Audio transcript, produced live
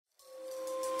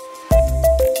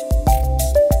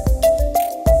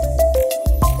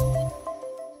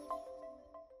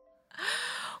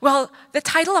Well, the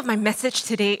title of my message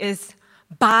today is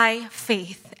By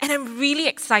Faith. And I'm really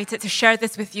excited to share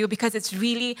this with you because it's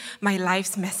really my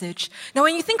life's message. Now,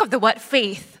 when you think of the word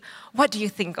faith, what do you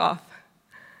think of?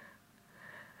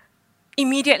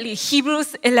 Immediately,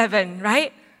 Hebrews 11,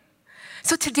 right?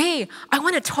 So today, I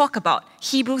want to talk about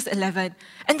Hebrews 11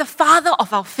 and the father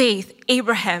of our faith,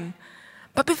 Abraham.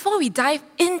 But before we dive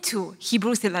into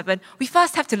Hebrews 11, we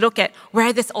first have to look at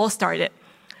where this all started.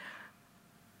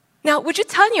 Now, would you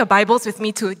turn your Bibles with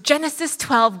me to Genesis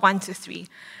 12, 1-3?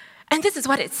 And this is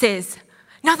what it says.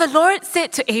 Now the Lord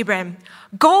said to Abram,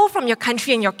 "Go from your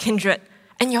country and your kindred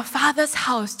and your father's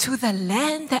house to the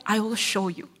land that I will show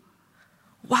you."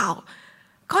 Wow.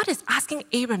 God is asking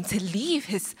Abram to leave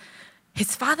his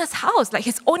father's house, like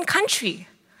his own country,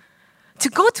 to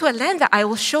go to a land that I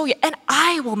will show you, and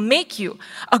I will make you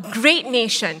a great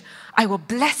nation. I will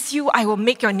bless you, I will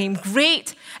make your name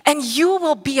great, and you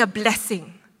will be a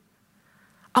blessing.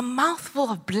 A mouthful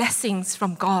of blessings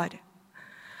from God.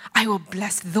 I will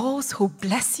bless those who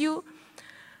bless you,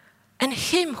 and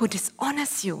him who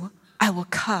dishonors you, I will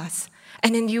curse,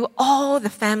 and in you all the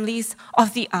families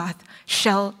of the earth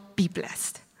shall be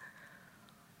blessed.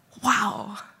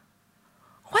 Wow.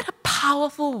 What a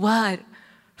powerful word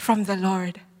from the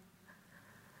Lord.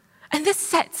 And this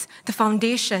sets the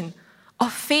foundation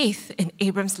of faith in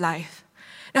Abram's life.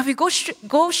 Now, if we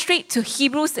go straight to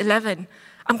Hebrews 11,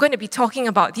 I'm going to be talking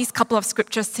about these couple of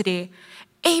scriptures today.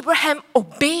 Abraham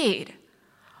obeyed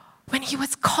when he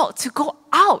was called to go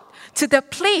out to the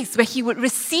place where he would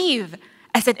receive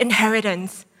as an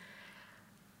inheritance.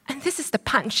 And this is the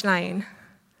punchline.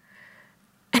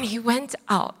 And he went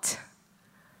out,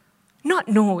 not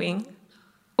knowing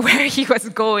where he was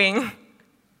going.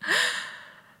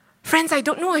 Friends, I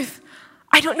don't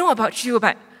know about you,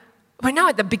 but we're now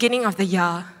at the beginning of the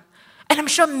year. And I'm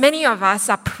sure many of us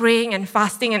are praying and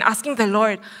fasting and asking the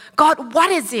Lord, God, what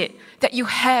is it that you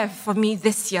have for me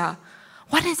this year?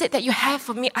 What is it that you have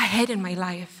for me ahead in my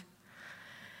life?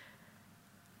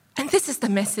 And this is the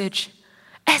message.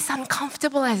 As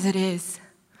uncomfortable as it is,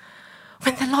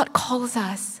 when the Lord calls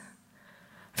us,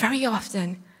 very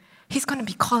often, He's going to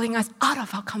be calling us out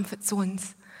of our comfort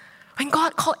zones. When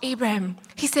God called Abraham,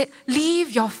 He said,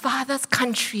 leave your father's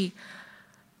country,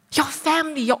 your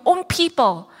family, your own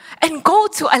people, and go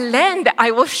to a land that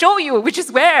I will show you, which is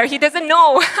where he doesn't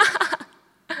know.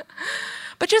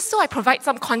 But just so I provide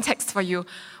some context for you,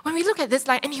 when we look at this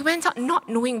line, and he went out not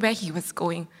knowing where he was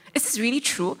going. Is this really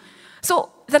true?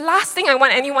 So the last thing I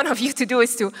want any one of you to do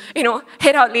is to,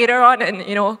 head out later on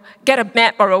and, get a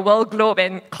map or a world globe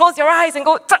and close your eyes and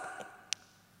go,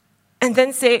 and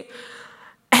then say,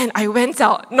 and I went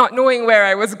out not knowing where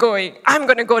I was going. I'm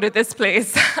going to go to this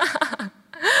place.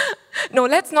 No,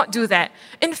 let's not do that.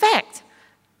 In fact,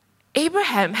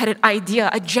 Abraham had an idea,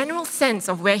 a general sense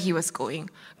of where he was going.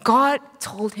 God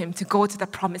told him to go to the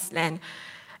promised land.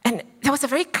 And there was a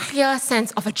very clear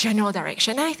sense of a general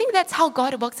direction. And I think that's how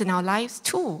God works in our lives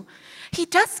too. He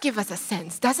does give us a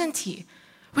sense, doesn't He?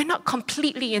 We're not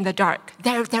completely in the dark.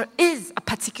 There is a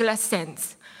particular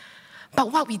sense.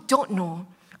 But what we don't know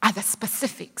are the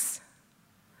specifics.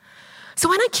 So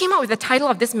when I came out with the title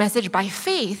of this message, By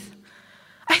Faith,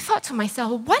 I thought to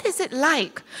myself, what is it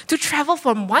like to travel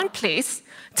from one place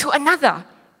to another?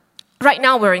 Right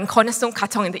now, we're in Cornerstone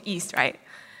Katong in the east, right?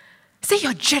 Say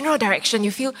your general direction,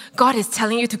 you feel God is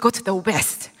telling you to go to the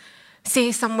west.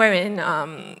 Say somewhere in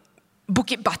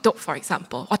Bukit Batok, for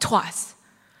example, or Tuas.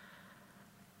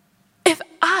 If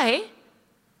I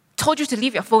told you to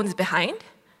leave your phones behind,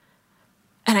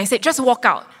 and I said, just walk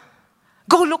out,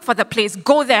 go look for the place,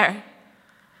 go there,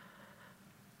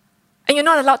 and you're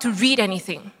not allowed to read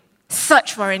anything,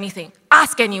 search for anything,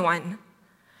 ask anyone,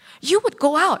 you would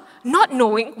go out not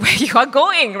knowing where you are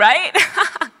going, right?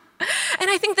 And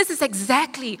I think this is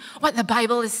exactly what the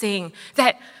Bible is saying,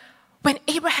 that when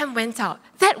Abraham went out,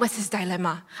 that was his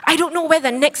dilemma. I don't know where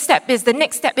the next step is,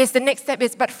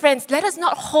 but friends, let us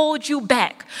not hold you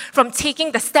back from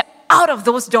taking the step out of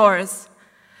those doors.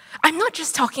 I'm not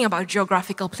just talking about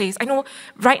geographical place. I know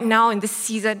right now in this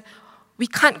season, we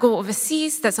can't go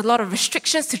overseas. There's a lot of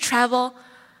restrictions to travel.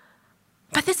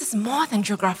 But this is more than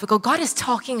geographical. God is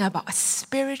talking about a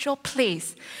spiritual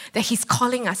place that He's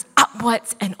calling us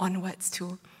upwards and onwards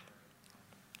to.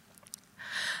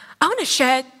 I want to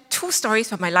share 2 stories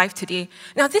from my life today.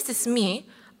 Now, this is me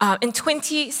in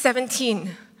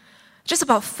 2017, just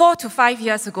about 4 to 5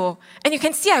 years ago. And you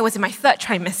can see I was in my 3rd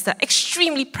trimester,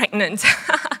 extremely pregnant.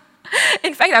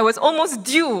 In fact, I was almost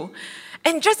due.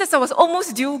 And just as I was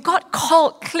almost due, God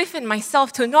called Cliff and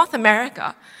myself to North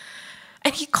America.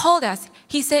 And He called us.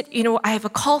 He said, I have a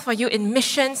call for you in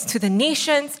missions to the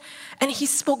nations. And he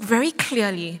spoke very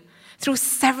clearly through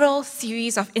several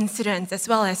series of incidents, as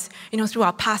well as, through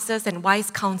our pastors and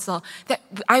wise counsel, that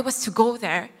I was to go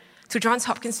there to Johns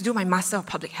Hopkins to do my Master of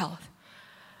Public Health.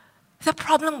 The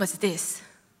problem was this.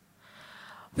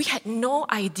 We had no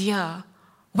idea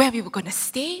where we were going to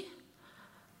stay.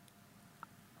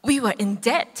 We were in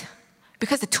debt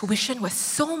because the tuition was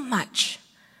so much.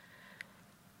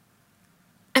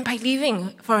 And by leaving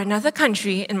for another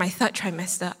country in my 3rd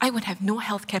trimester, I would have no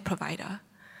healthcare provider.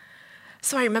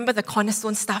 So I remember the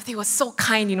Cornerstone staff, they were so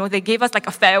kind, they gave us like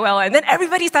a farewell, and then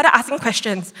everybody started asking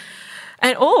questions.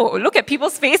 And look at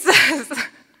people's faces.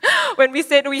 When we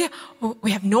said we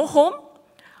have no home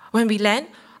when we land,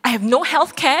 I have no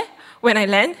healthcare when I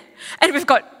land, and we've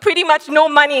got pretty much no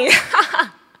money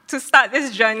to start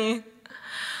this journey.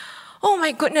 Oh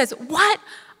my goodness, what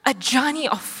a journey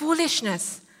of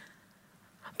foolishness.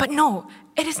 But no,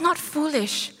 it is not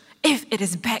foolish if it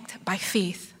is backed by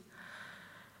faith.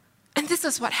 And this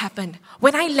is what happened.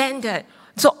 When I landed,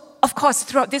 so of course,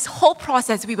 throughout this whole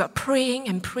process, we were praying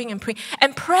and praying and praying.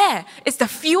 And prayer is the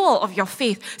fuel of your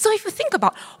faith. So if you think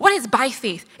about what is by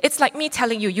faith, it's like me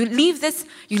telling you, you leave this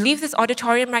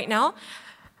auditorium right now,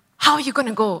 how are you going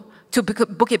to go to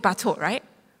Bukit Batok, right?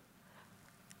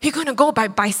 You're going to go by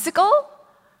bicycle,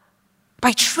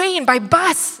 by train, by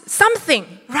bus, something,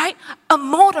 right? A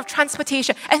mode of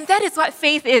transportation. And that is what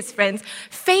faith is, friends.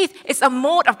 Faith is a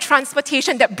mode of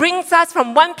transportation that brings us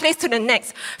from one place to the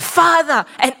next, farther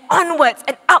and onwards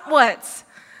and upwards.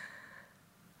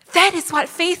 That is what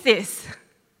faith is.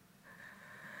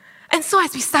 And so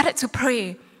as we started to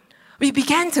pray, we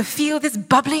began to feel this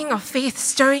bubbling of faith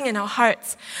stirring in our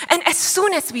hearts. And as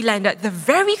soon as we landed, the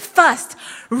very first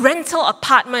rental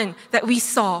apartment that we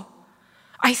saw,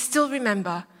 I still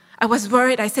remember, I was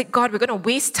worried. I said, God, we're going to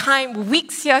waste time,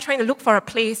 weeks here trying to look for a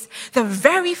place. The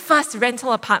very first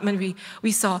rental apartment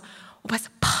we saw was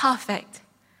perfect.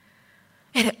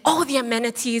 It had all the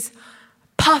amenities,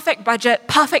 perfect budget,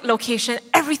 perfect location,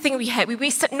 everything we had. We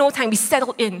wasted no time. We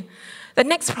settled in. The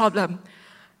next problem,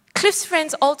 Cliff's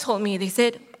friends all told me, they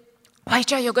said,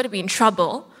 Waija, you're going to be in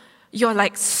trouble. You're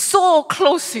like so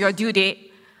close to your due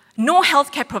date. No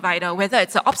healthcare provider, whether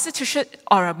it's an obstetrician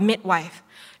or a midwife.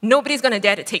 Nobody's going to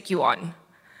dare to take you on.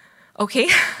 Okay?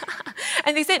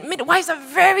 And they said midwives are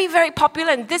very, very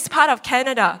popular in this part of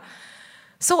Canada.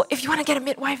 So if you want to get a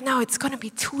midwife now, it's going to be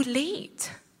too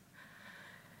late.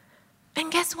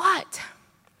 And guess what?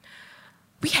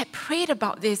 We had prayed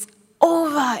about this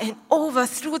over and over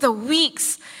through the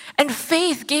weeks, and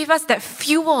faith gave us that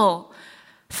fuel.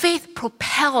 Faith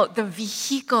propelled the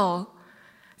vehicle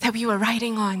that we were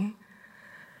riding on.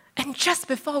 And just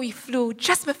before we flew,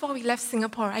 just before we left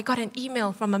Singapore, I got an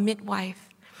email from a midwife.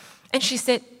 And she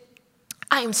said,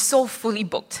 I am so fully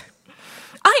booked.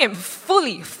 I am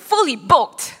fully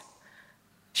booked,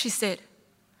 she said.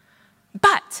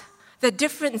 But the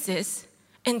difference is,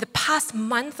 in the past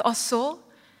month or so,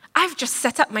 I've just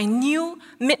set up my new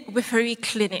midwifery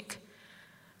clinic.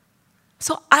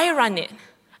 So I run it,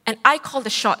 and I call the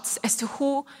shots as to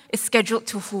who is scheduled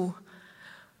to who.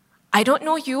 I don't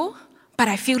know you, but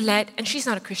I feel led, and she's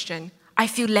not a Christian, I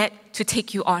feel led to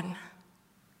take you on.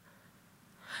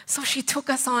 So she took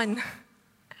us on.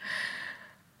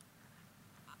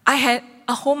 I had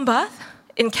a home birth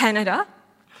in Canada.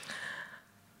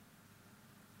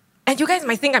 And you guys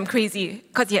might think I'm crazy,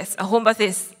 because yes, a home birth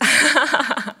is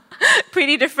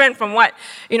pretty different from what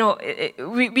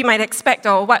we might expect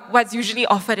or what's usually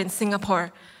offered in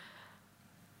Singapore.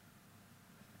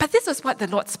 But this was what the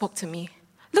Lord spoke to me.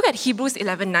 Look at Hebrews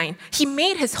 11:9. He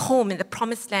made his home in the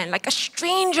promised land like a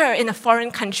stranger in a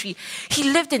foreign country. He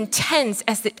lived in tents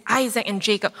as did Isaac and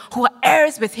Jacob, who were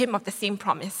heirs with him of the same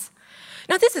promise.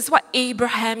 Now this is what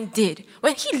Abraham did.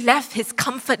 When he left his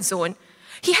comfort zone,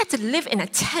 he had to live in a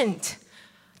tent.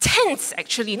 Tents,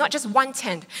 actually, not just one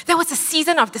tent. There was a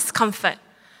season of discomfort,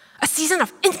 a season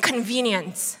of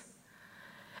inconvenience.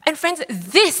 And friends,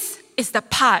 this is the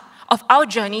part of our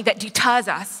journey that deters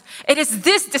us. It is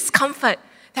this discomfort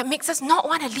that makes us not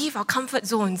want to leave our comfort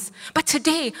zones. But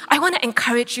today, I want to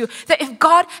encourage you that if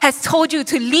God has told you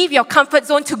to leave your comfort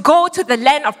zone to go to the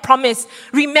land of promise,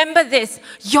 remember this,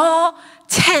 your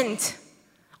tent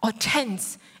or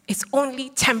tents is only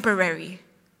temporary.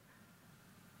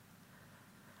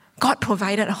 God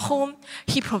provided a home,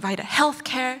 He provided health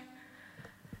care,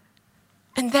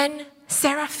 and then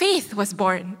Sarah Faith was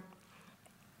born.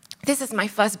 This is my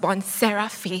firstborn, Sarah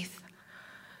Faith.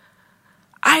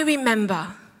 I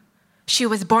remember she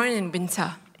was born in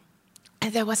winter,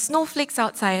 and there were snowflakes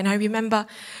outside, and I remember,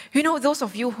 those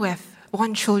of you who have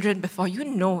born children before,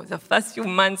 the first few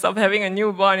months of having a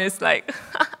newborn is like,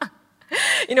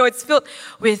 It's filled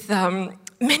with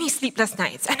many sleepless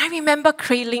nights. And I remember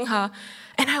cradling her,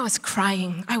 and I was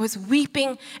crying. I was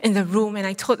weeping in the room, and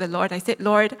I told the Lord, I said,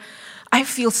 Lord, I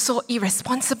feel so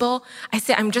irresponsible. I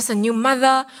said, I'm just a new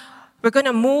mother. We're going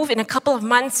to move in a couple of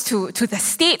months to the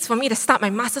States for me to start my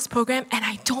master's program, and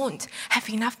I don't have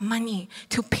enough money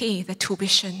to pay the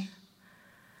tuition.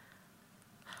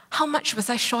 How much was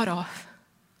I short of?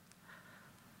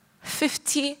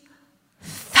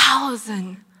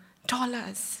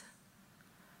 $50,000.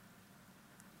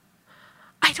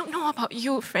 I don't know about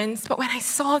you, friends, but when I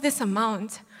saw this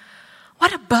amount,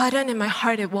 what a burden in my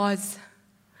heart it was.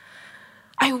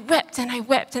 I wept and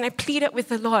I pleaded with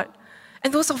the Lord.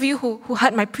 And those of you who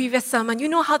heard my previous sermon, you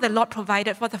know how the Lord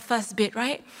provided for the first bit,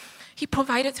 right? He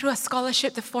provided through a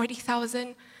scholarship, the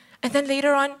 $40,000, and then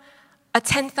later on, a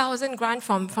 $10,000 grant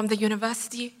from the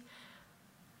university.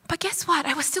 But guess what?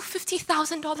 I was still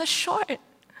 $50,000 short.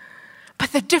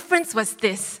 But the difference was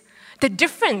this. The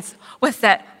difference was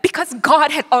that because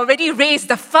God had already raised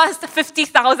the first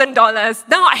 $50,000,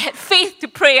 now I had faith to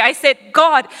pray. I said,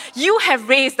 God, you have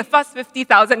raised the first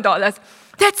 $50,000.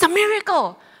 That's a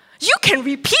miracle. You can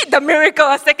repeat the miracle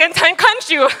a second time, can't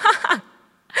you?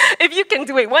 If you can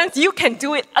do it once, you can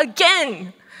do it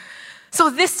again. So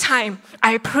this time,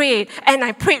 I prayed, and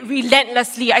I prayed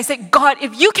relentlessly. I said, God,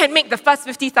 if you can make the first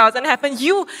 50,000 happen,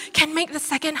 you can make the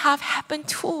second half happen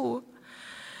too.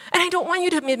 And I don't want you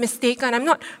to be mistaken. I'm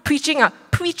not preaching a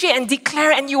preach it and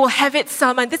declare and you will have it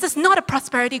sermon. This is not a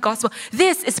prosperity gospel.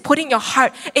 This is putting your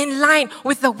heart in line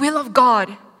with the will of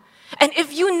God. And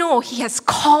if you know He has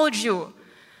called you,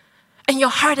 and your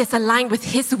heart is aligned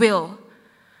with His will,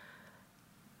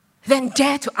 then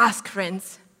dare to ask,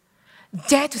 friends.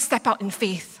 Dare to step out in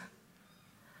faith.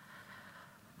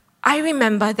 I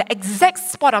remember the exact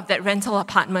spot of that rental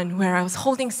apartment where I was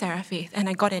holding Sarah Faith, and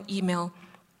I got an email.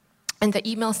 And the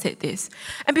email said this.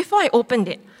 And before I opened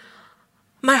it,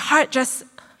 my heart just,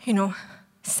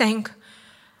 sank.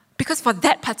 Because for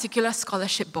that particular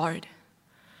scholarship board,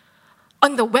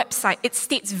 on the website, it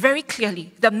states very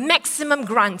clearly the maximum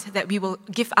grant that we will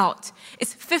give out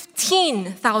is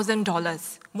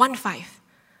 $15,000. 15.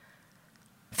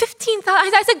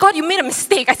 15,000. I said, God, you made a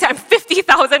mistake. I said, I'm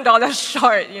 $50,000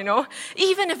 short,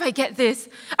 Even if I get this,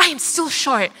 I am still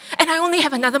short, and I only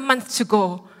have another month to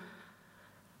go.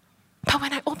 But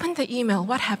when I opened the email,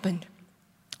 what happened?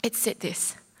 It said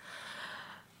this.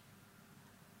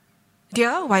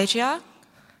 Dear Waijia,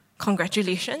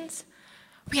 congratulations.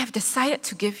 We have decided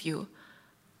to give you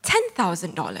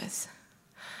 $10,000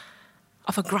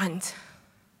 of a grant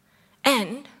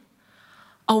and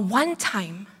a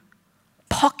one-time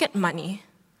pocket money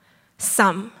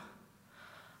sum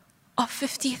of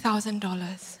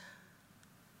 $50,000.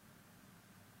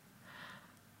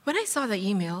 When I saw the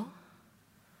email,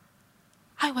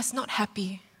 I was not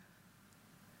happy.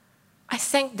 I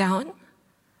sank down.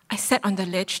 I sat on the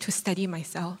ledge to steady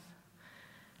myself.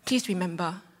 Please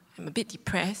remember, I'm a bit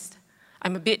depressed.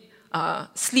 I'm a bit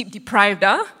sleep-deprived,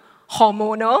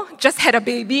 hormonal, just had a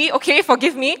baby, okay,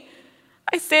 forgive me.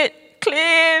 I said,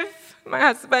 Cliff, my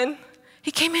husband, he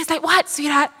came in, he's like, what,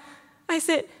 sweetheart? I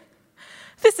said,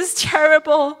 this is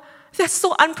terrible. They're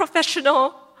so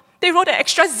unprofessional. They wrote an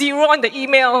extra zero on the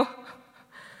email.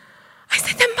 I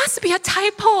said, there must be a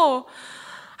typo.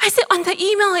 I said, on the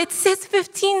email, it says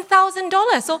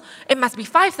 $15,000. So it must be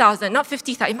 $5,000, not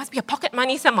 $50,000. It must be a pocket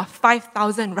money sum of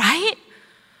 $5,000, right?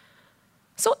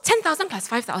 So $10,000 plus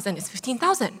 $5,000 is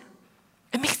 $15,000.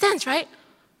 It makes sense, right?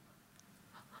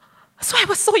 So I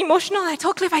was so emotional. I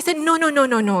told Cliff, I said,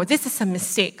 no. This is a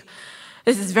mistake.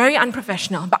 This is very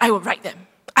unprofessional, but I will write them.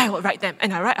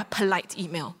 And I write a polite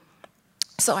email.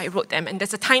 So I wrote them, and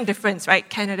there's a time difference, right?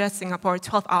 Canada, Singapore,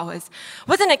 12 hours.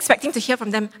 Wasn't expecting to hear from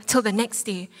them till the next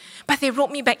day. But they wrote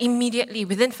me back immediately,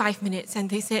 within 5 minutes, and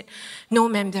they said, no,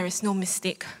 ma'am, there is no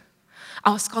mistake.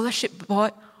 Our scholarship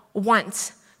board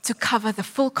wants to cover the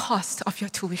full cost of your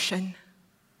tuition.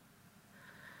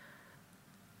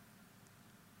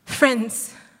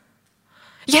 Friends,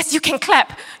 yes, you can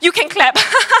clap. You can clap.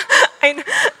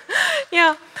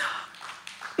 Yeah.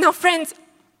 Now, friends,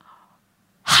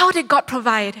 how did God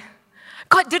provide?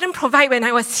 God didn't provide when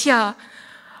I was here.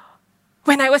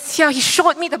 When I was here, He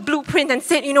showed me the blueprint and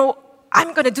said,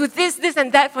 I'm going to do this, this,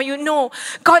 and that for you. No,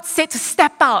 God said to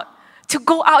step out, to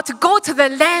go to the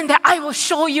land that I will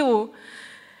show you.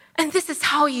 And this is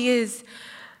how He is.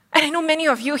 And I know many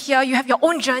of you here, you have your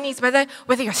own journeys, whether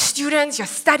you're students, you're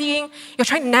studying, you're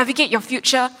trying to navigate your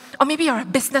future, or maybe you're a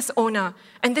business owner,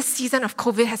 and this season of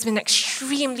COVID has been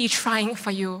extremely trying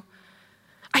for you.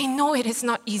 I know it is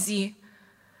not easy,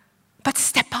 But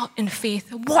step out in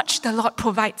faith. Watch the Lord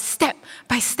provide step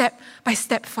by step by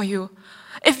step for you.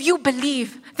 If you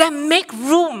believe, then make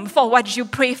room for what you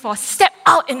pray for. Step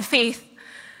out in faith.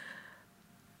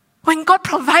 When God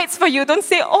provides for you, don't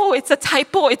say, oh, it's a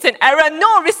typo, it's an error.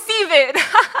 No, receive it.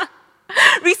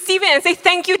 Receive it and say,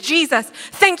 thank you, Jesus.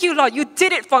 Thank you, Lord. You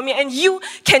did it for me and you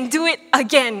can do it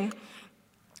again.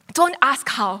 Don't ask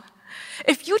how.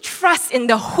 If you trust in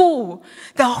the who,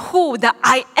 the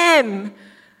I am,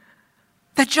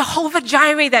 the Jehovah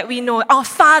Jireh that we know, our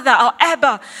Father, our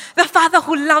Abba, the Father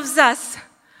who loves us.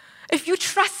 If you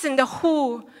trust in the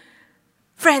who,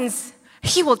 friends,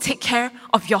 He will take care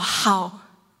of your how.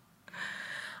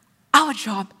 Our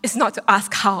job is not to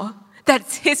ask how.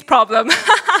 That's His problem.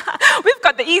 We've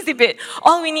got the easy bit.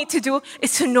 All we need to do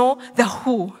is to know the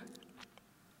who.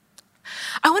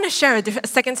 I want to share a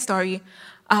second story.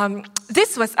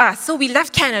 This was us. So we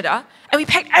left Canada and we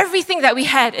packed everything that we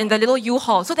had in the little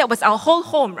U-Haul. So that was our whole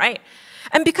home, right?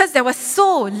 And because there was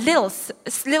so little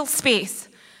space,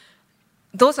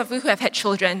 those of you who have had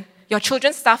children, your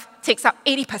children's stuff takes up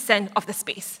 80% of the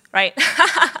space, right?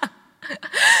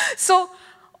 So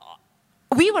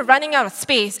we were running out of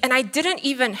space, and I didn't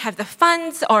even have the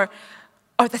funds or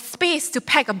the space to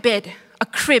pack a bed, a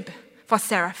crib for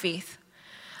Sarah Faith.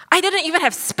 I didn't even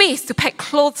have space to pack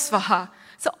clothes for her.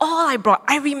 So all I brought,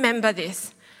 I remember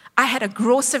this. I had a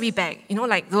grocery bag,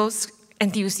 like those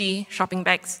NTUC shopping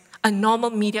bags, a normal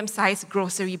medium-sized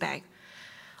grocery bag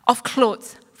of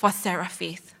clothes for Sarah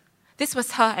Faith. This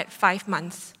was her at 5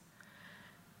 months.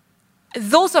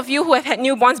 Those of you who have had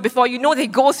newborns before, you know they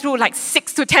go through like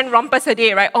 6 to 10 rompers a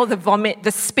day, right? All the vomit,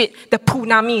 the spit, the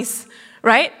punamis,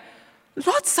 right?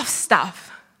 Lots of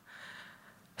stuff.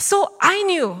 So I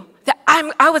knew that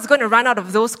I was going to run out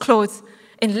of those clothes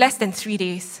in less than 3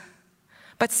 days.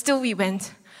 But still we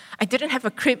went. I didn't have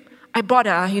a crib. I brought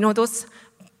those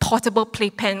portable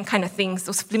playpen kind of things,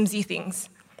 those flimsy things.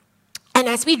 And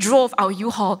as we drove our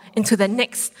U-Haul into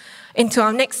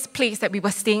our next place that we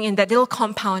were staying in, that little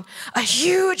compound, a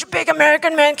huge, big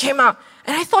American man came out.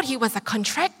 And I thought he was a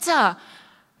contractor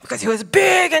because he was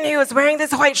big and he was wearing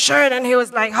this white shirt and he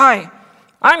was like, "Hi,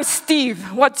 I'm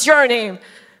Steve. What's your name?"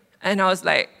 And I was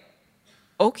like,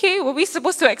 "Okay, were we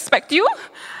supposed to expect you?"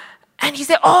 And he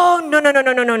said, "Oh, no.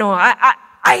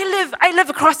 I live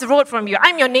across the road from you.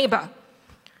 I'm your neighbor."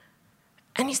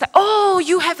 And he's like, "Oh,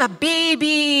 you have a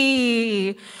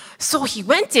baby." So he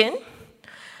went in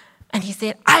and he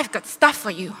said, "I've got stuff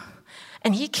for you."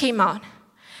 And he came out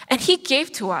and he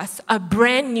gave to us a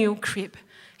brand new crib.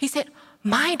 He said,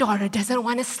 "My daughter doesn't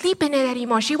want to sleep in it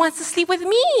anymore. She wants to sleep with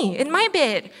me in my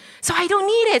bed. So I don't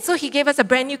need it." So he gave us a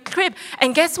brand new crib.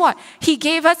 And guess what? He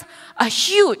gave us a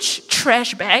huge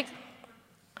trash bag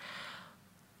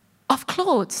of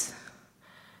clothes.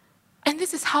 And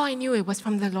this is how I knew it was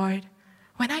from the Lord.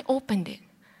 When I opened it,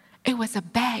 it was a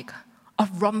bag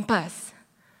of rompers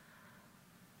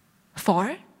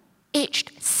for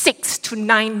aged 6 to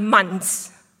 9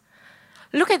 months.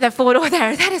 Look at that photo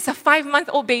there. That is a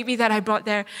 5-month-old baby that I brought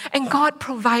there. And God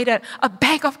provided a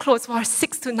bag of clothes for a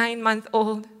 6 to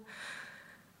 9-month-old.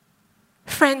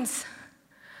 Friends,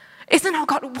 isn't our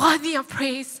God worthy of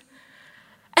praise?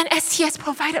 And as He has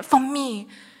provided for me,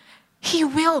 He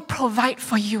will provide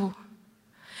for you.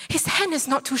 His hand is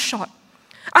not too short.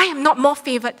 I am not more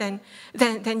favored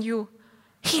than you.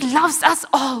 He loves us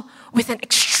all with an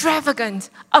extravagant,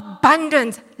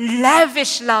 abundant,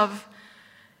 lavish love.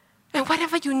 And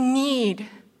whatever you need,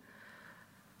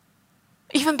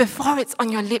 even before it's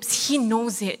on your lips, He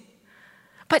knows it.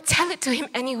 But tell it to Him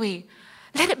anyway.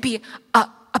 Let it be a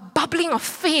bubbling of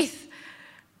faith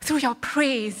through your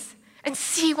praise and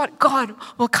see what God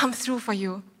will come through for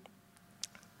you.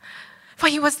 For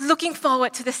He was looking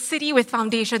forward to the city with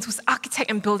foundations whose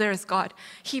architect and builder is God.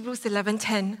 Hebrews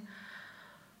 11:10.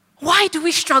 Why do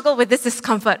we struggle with this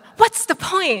discomfort? What's the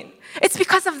point? It's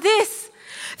because of this,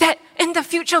 that in the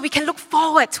future we can look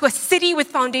forward to a city with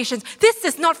foundations. This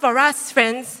is not for us,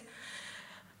 friends.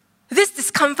 This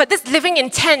discomfort, this living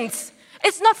in tents,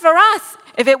 it's not for us.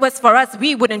 If it was for us,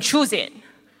 we wouldn't choose it.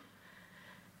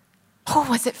 Who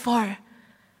was it for?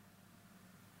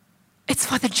 It's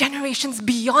for the generations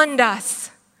beyond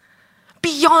us.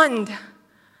 Beyond.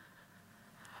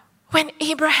 When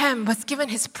Abraham was given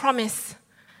his promise,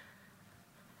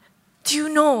 do you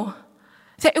know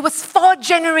that it was 4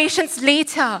 generations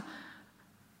later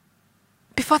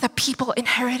before the people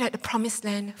inherited the promised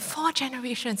land? 4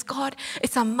 generations. God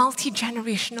is a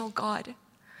multi-generational God.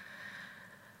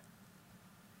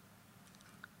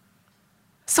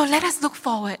 So let us look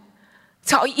forward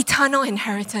to our eternal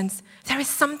inheritance. There is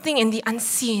something in the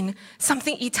unseen,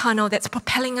 something eternal that's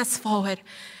propelling us forward.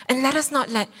 And let us not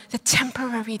let the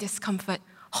temporary discomfort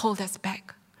hold us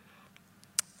back.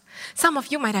 Some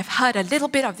of you might have heard a little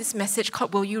bit of this message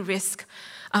called Will You Risk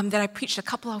that I preached a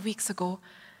couple of weeks ago.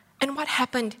 And what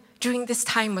happened during this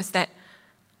time was that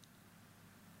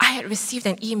I had received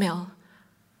an email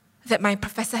that my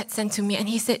professor had sent to me, and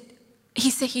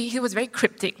he was very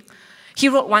cryptic. He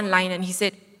wrote one line and he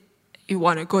said, "You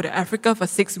want to go to Africa for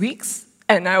 6 weeks?"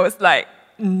 And I was like,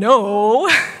 no.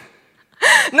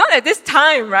 Not at this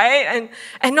time, right?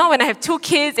 And not when I have 2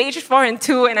 kids, aged 4 and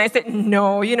 2, and I said,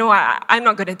 no, I'm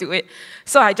not going to do it.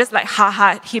 So I just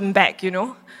ha-ha him back,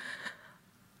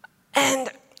 And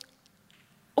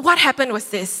what happened was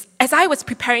this. As I was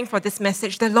preparing for this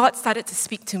message, the Lord started to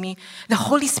speak to me. The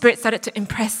Holy Spirit started to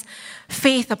impress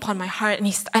faith upon my heart,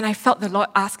 and I felt the Lord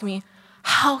ask me,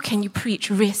 how can you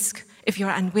preach risk if you're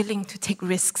unwilling to take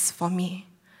risks for me?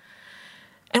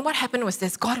 And what happened was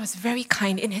this. God was very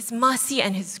kind in His mercy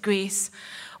and His grace.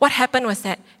 What happened was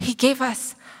that He gave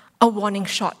us a warning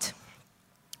shot.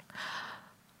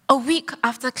 A week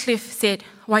after Cliff said,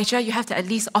 "Waija, you have to at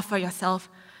least offer yourself,"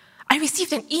 I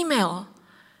received an email.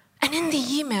 And in the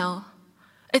email,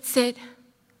 it said,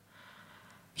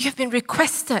 "You have been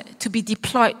requested to be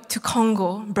deployed to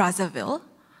Congo, Brazzaville."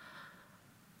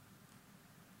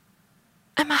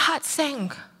 And my heart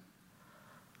sank.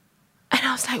 And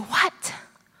I was like, what?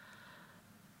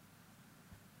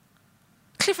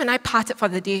 Cliff and I parted for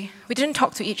the day. We didn't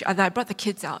talk to each other. I brought the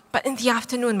kids out. But in the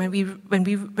afternoon, when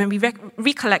we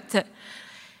recollected,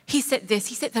 he said this.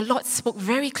 He said, the Lord spoke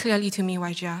very clearly to me,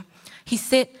 Waija. He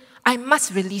said, "I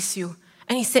must release you."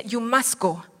 And He said, "You must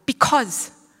go,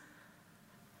 because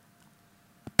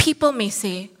people may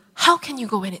say, 'How can you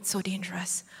go when it's so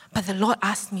dangerous?' But the Lord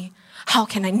asked me, 'How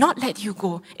can I not let you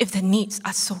go if the needs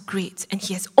are so great?' And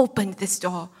He has opened this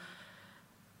door."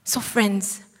 So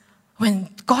friends,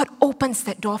 when God opens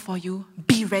that door for you,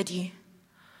 be ready.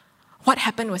 What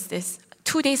happened was this.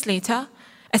 2 days later,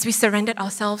 as we surrendered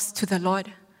ourselves to the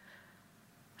Lord,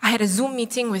 I had a Zoom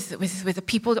meeting with the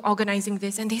people organizing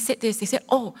this, and they said this. They said,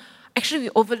 "Oh, actually we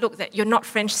overlooked that you're not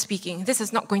French speaking. This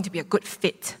is not going to be a good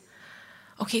fit."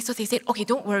 Okay, so they said, "Okay,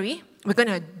 don't worry. We're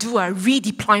going to do a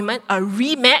redeployment, a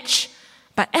rematch."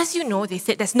 But as you know, they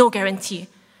said there's no guarantee.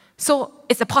 So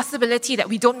it's a possibility that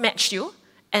we don't match you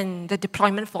and the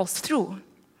deployment falls through.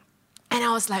 And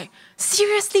I was like,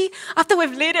 seriously? After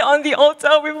we've laid it on the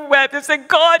altar, we've wept, we've said,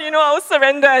 "God, I'll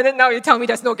surrender," and then now you tell me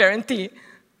there's no guarantee.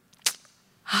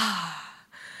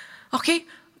 Okay,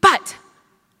 but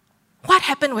what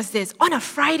happened was this. On a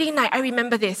Friday night, I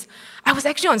remember this. I was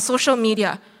actually on social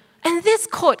media, and this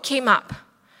quote came up.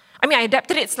 I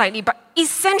adapted it slightly, but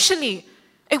essentially,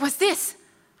 it was this: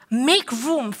 make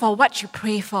room for what you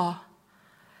pray for.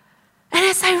 And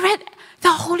as I read,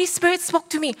 the Holy Spirit spoke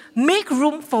to me, make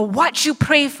room for what you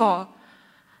pray for.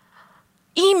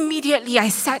 Immediately, I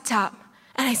sat up,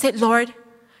 and I said, "Lord,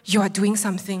 you are doing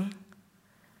something."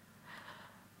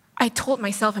 I told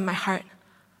myself in my heart,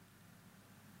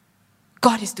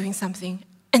 God is doing something.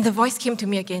 And the voice came to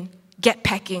me again, get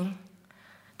packing.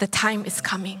 The time is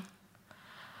coming.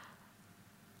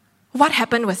 What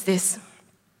happened was this.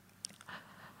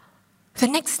 The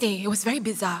next day, it was very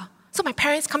bizarre. So my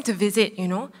parents come to visit,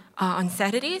 on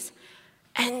Saturdays.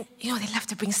 And, they love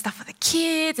to bring stuff for the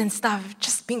kids and stuff,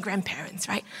 just being grandparents,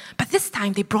 right? But this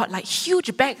time, they brought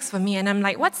huge bags for me. And I'm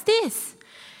like, "What's this?"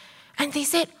 And they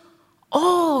said,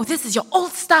 "Oh, this is your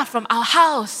old stuff from our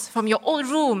house, from your old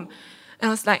room." And I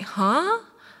was like, "Huh?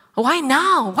 Why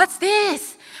now? What's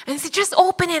this?" And they said, "Just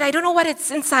open it. I don't know what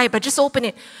it's inside, but just open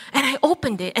it." And I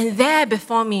opened it, and there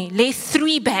before me lay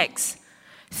 3 bags.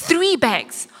 3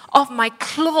 bags of my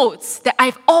clothes that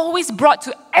I've always brought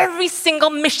to every single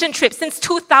mission trip since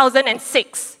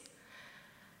 2006.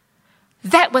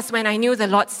 That was when I knew the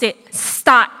Lord said,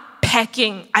 "Start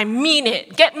packing. I mean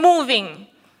it. Get moving."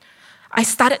 I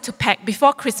started to pack.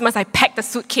 Before Christmas, I packed a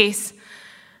suitcase.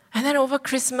 And then over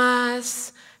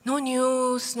Christmas, no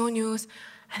news.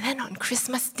 And then on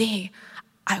Christmas Day,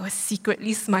 I was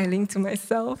secretly smiling to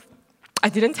myself. I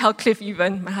didn't tell Cliff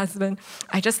even, my husband.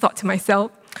 I just thought to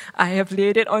myself, I have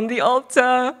laid it on the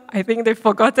altar. I think they've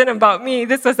forgotten about me.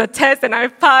 This was a test and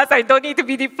I've passed. I don't need to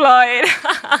be deployed.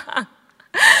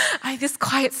 I had this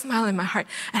quiet smile in my heart.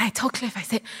 And I told Cliff, I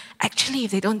said, actually,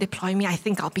 if they don't deploy me, I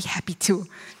think I'll be happy too.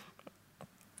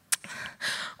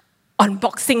 On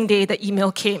Boxing Day, the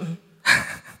email came.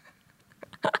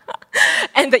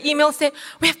 And the email said,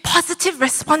 we have positive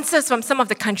responses from some of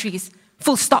the countries.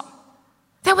 Full stop.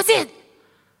 That was it.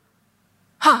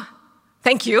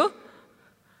 Thank you.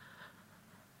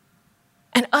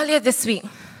 And earlier this week,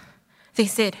 they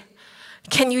said,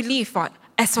 can you leave for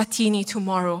Eswatini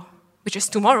tomorrow? Which is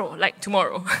tomorrow, like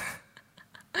tomorrow.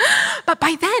 But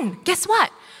by then, guess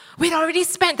what? We'd already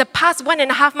spent the past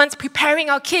 1.5 months preparing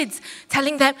our kids,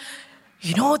 telling them,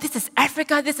 you know, this is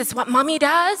Africa, this is what mommy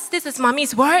does, this is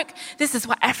mommy's work, this is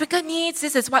what Africa needs,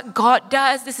 this is what God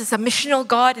does, this is a missional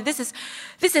God, and this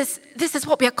is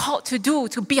what we are called to do,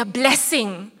 to be a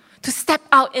blessing, to step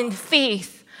out in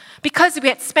faith. Because we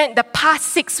had spent the past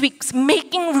 6 weeks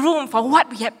making room for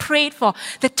what we had prayed for,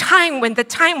 the time when the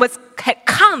time had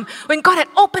come, when God had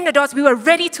opened the doors, we were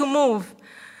ready to move.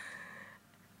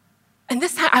 And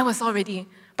this time I was all ready,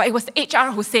 but it was the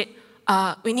HR who said,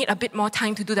 we need a bit more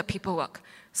time to do the paperwork.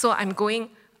 So I'm going,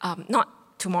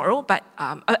 not tomorrow, but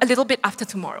a little bit after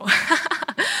tomorrow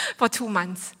for 2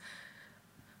 months.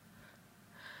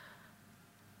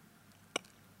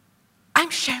 I'm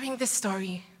sharing this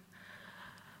story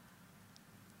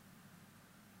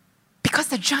because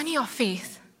the journey of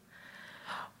faith,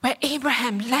 where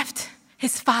Abraham left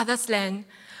his father's land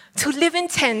to live in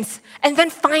tents and then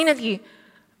finally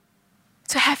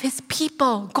to have his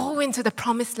people go into the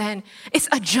promised land, is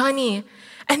a journey.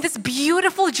 And this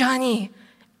beautiful journey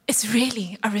is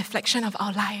really a reflection of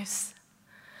our lives.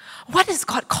 What is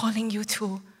God calling you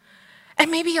to?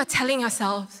 And maybe you're telling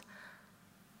yourself,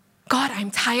 God,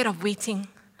 I'm tired of waiting.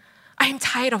 I'm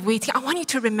tired of waiting. I want you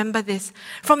to remember this.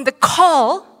 From the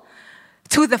call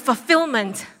to the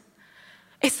fulfillment,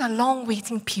 it's a long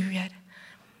waiting period.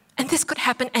 And this could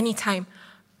happen anytime.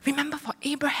 Remember, for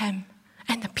Abraham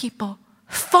and the people,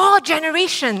 4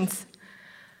 generations.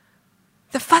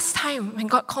 The first time when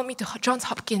God called me to Johns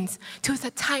Hopkins, to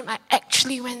the time I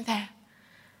actually went there,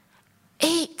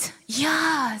 8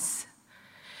 years.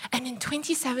 And in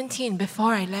 2017,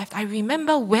 before I left, I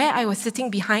remember where I was sitting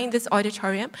behind this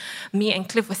auditorium. Me and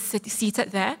Cliff were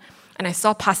seated there, and I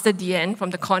saw Pastor Dean from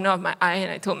the corner of my eye,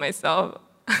 and I told myself,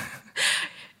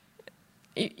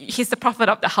 he's the prophet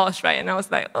of the house, right? And I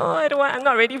was like, I'm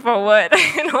not ready for a word.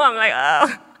 I'm like,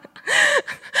 oh.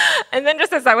 And then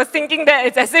just as I was thinking that,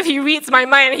 it's as if he reads my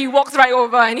mind and he walks right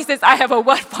over and he says, I have a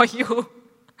word for you.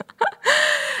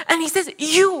 And he says,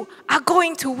 you are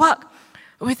going to work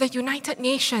with the United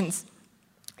Nations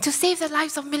to save the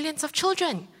lives of millions of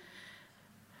children.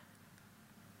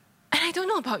 And I don't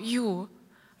know about you,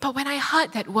 but when I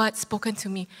heard that word spoken to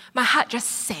me, my heart just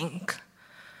sank.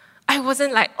 I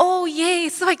wasn't like, oh yay,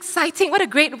 so exciting, what a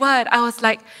great word. I was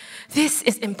like, this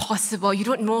is impossible. You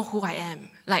don't know who I am.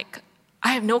 Like,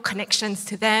 I have no connections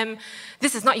to them.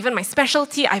 This is not even my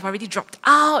specialty. I've already dropped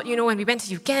out. You know, when we went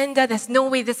to Uganda, there's no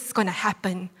way this is going to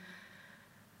happen.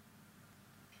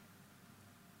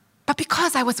 But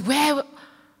because I was where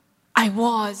I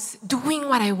was, doing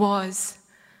what I was,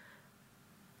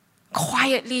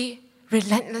 quietly,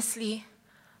 relentlessly,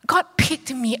 God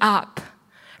picked me up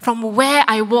from where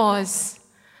I was.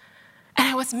 And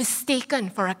I was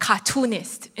mistaken for a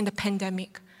cartoonist in the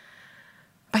pandemic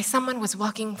by someone who was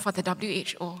working for the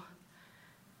WHO.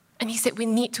 And he said, we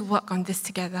need to work on this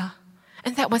together.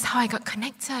 And that was how I got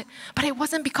connected. But it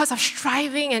wasn't because of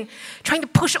striving and trying to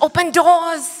push open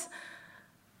doors.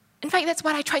 In fact, that's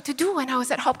what I tried to do when I was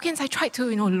at Hopkins. I tried to,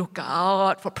 look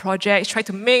out for projects, try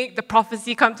to make the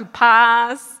prophecy come to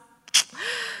pass.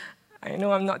 I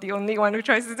know I'm not the only one who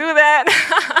tries to do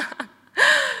that.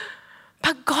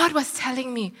 But God was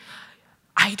telling me,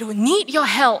 I don't need your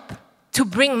help to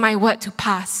bring my word to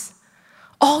pass.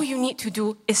 All you need to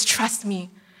do is trust me.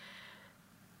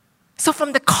 So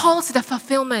from the call to the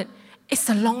fulfillment, it's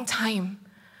a long time.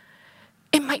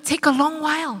 It might take a long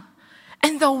while.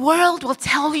 And the world will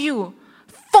tell you,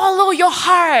 follow your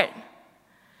heart.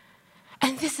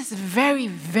 And this is very,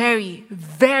 very,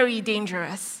 very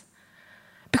dangerous.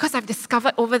 Because I've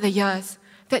discovered over the years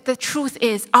that the truth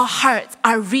is our hearts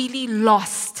are really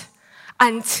lost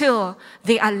until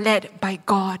they are led by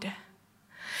God.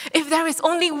 If there is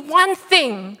only one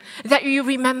thing that you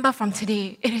remember from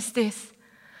today, it is this: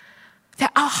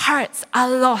 that our hearts are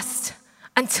lost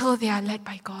until they are led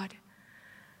by God.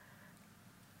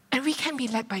 And we can be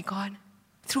led by God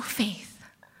through faith.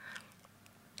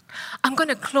 I'm going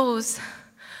to close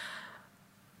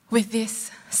with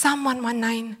this. Psalm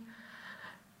 119.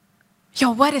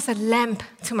 Your word is a lamp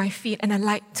to my feet and a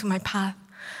light to my path.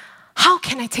 How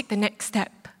can I take the next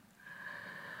step?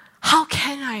 How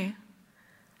can I?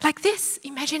 Like this,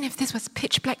 imagine if this was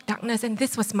pitch black darkness and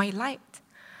this was my light.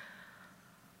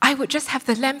 I would just have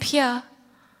the lamp here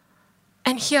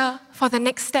and here for the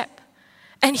next step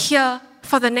and here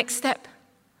for the next step.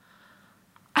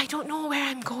 I don't know where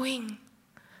I'm going.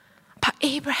 But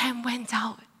Abraham went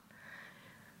out.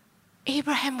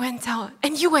 Abraham went out,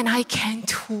 and you and I can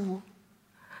too.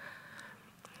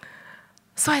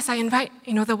 So as I invite,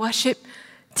 the worship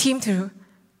team to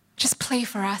just play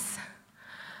for us,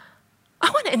 I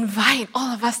want to invite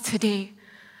all of us today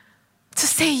to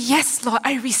say, yes, Lord,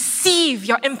 I receive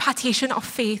your impartation of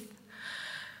faith.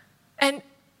 And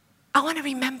I want to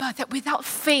remember that without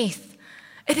faith,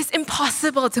 it is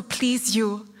impossible to please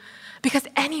you, because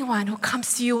anyone who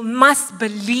comes to you must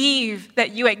believe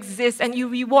that you exist, and you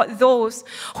reward those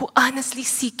who earnestly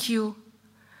seek you.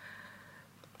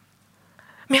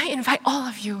 May I invite all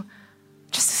of you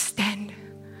just to stand.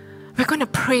 We're going to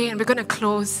pray and we're going to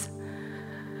close.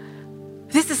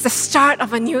 This is the start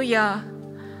of a new year.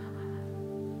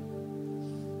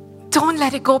 Don't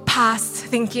let it go past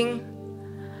thinking,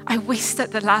 I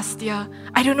wasted the last year.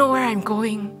 I don't know where I'm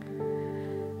going.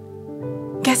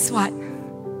 Guess what?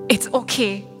 It's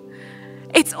okay.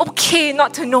 It's okay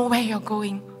not to know where you're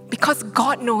going, because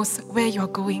God knows where you're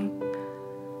going.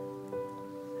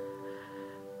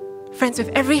 Friends, with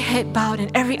every head bowed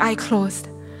and every eye closed,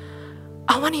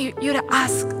 I want you to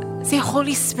ask, say,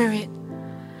 Holy Spirit,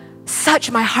 search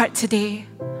my heart today.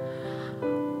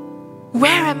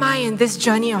 Where am I in this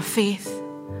journey of faith?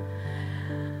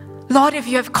 Lord, if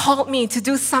you have called me to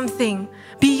do something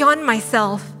beyond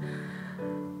myself,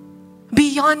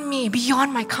 beyond me,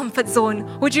 beyond my comfort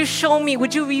zone, would you show me?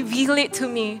 Would you reveal it to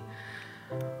me?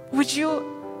 Would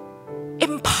you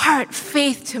impart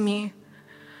faith to me?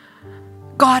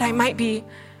 God, I might be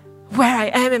where I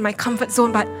am in my comfort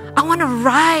zone, but I want to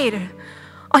ride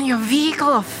on your vehicle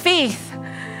of faith.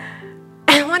 And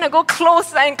I want to go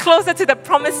closer and closer to the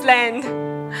promised land.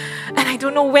 And I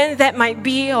don't know when that might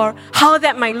be or how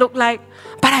that might look like,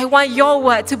 but I want your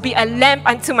word to be a lamp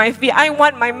unto my feet. I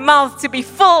want my mouth to be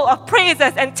full of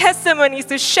praises and testimonies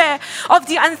to share of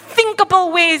the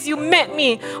unthinkable ways you met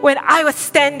me when I was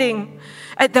standing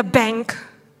at the bank.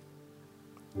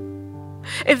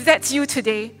 If that's you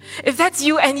today, if that's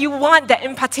you and you want that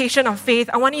impartation of faith,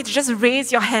 I want you to just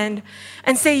raise your hand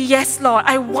and say, yes, Lord,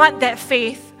 I want that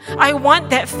faith. I want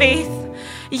that faith.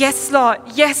 Yes, Lord.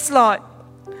 Yes, Lord.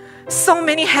 So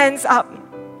many hands up.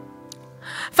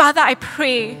 Father, I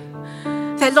pray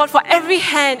that, Lord, for every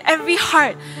hand, every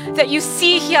heart that you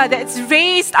see here that's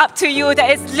raised up to you, that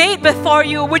is laid before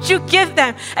you, would you give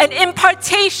them an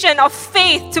impartation of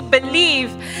faith to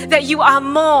believe that you are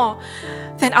more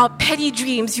than our petty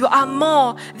dreams. You are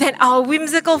more than our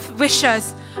whimsical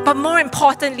wishes. But more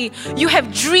importantly, you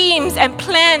have dreams and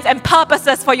plans and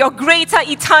purposes for your greater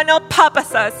eternal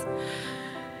purposes.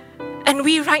 And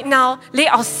we right now lay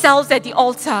ourselves at the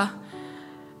altar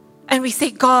and we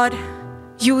say, God,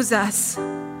 use us.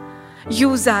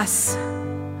 Use us.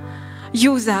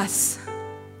 Use us.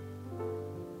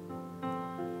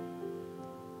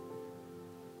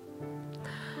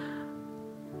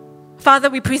 Father,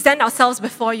 we present ourselves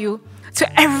before you.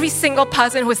 To every single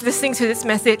person who is listening to this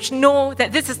message, know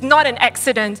that this is not an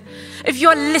accident. If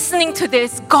you're listening to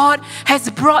this, God has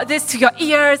brought this to your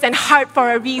ears and heart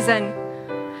for a reason.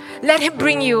 Let Him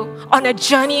bring you on a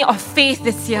journey of faith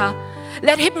this year.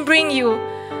 Let Him bring you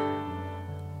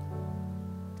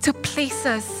to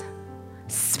places,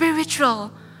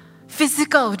 spiritual,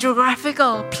 physical,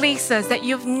 geographical places that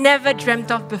you've never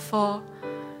dreamt of before.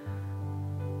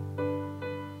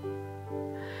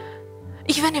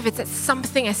 Even if it's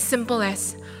something as simple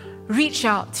as reach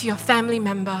out to your family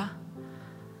member.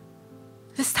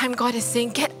 This time God is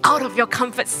saying, get out of your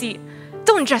comfort seat.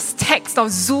 Don't just text or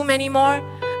Zoom anymore.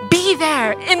 Be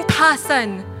there in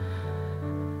person.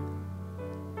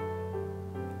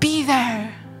 Be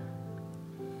there.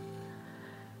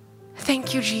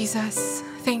 Thank you, Jesus.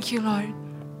 Thank you, Lord.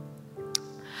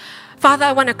 Father,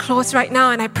 I want to close right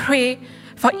now and I pray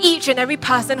for each and every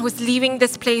person who's leaving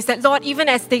this place, that Lord, even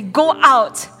as they go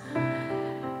out,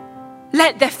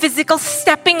 let their physical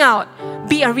stepping out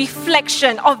be a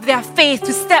reflection of their faith,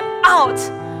 to step out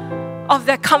of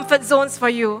their comfort zones for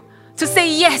you, to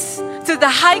say yes to the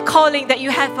high calling that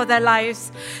you have for their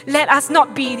lives. Let us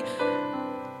not be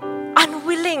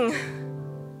unwilling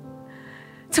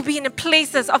to be in the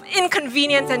places of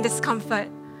inconvenience and discomfort.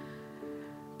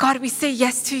 God, we say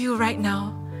yes to you right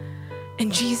now. In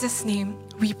Jesus' name,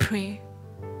 we pray.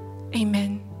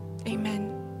 Amen.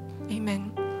 Amen.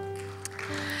 Amen.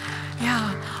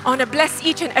 Yeah. I want to bless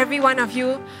each and every one of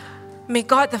you. May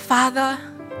God the Father,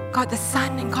 God the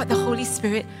Son, and God the Holy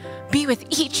Spirit be with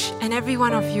each and every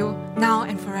one of you now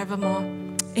and forevermore.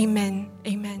 Amen.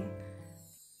 Amen.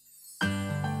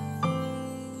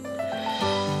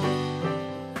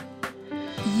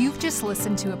 You've just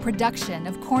listened to a production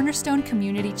of Cornerstone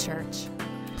Community Church.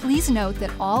 Please note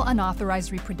that all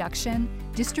unauthorized reproduction,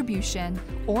 distribution,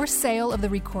 or sale of the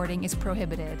recording is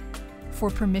prohibited. For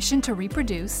permission to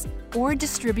reproduce or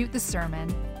distribute the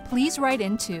sermon, please write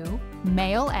into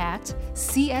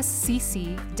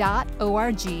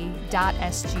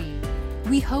mail@cscc.org.sg.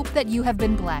 We hope that you have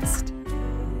been blessed.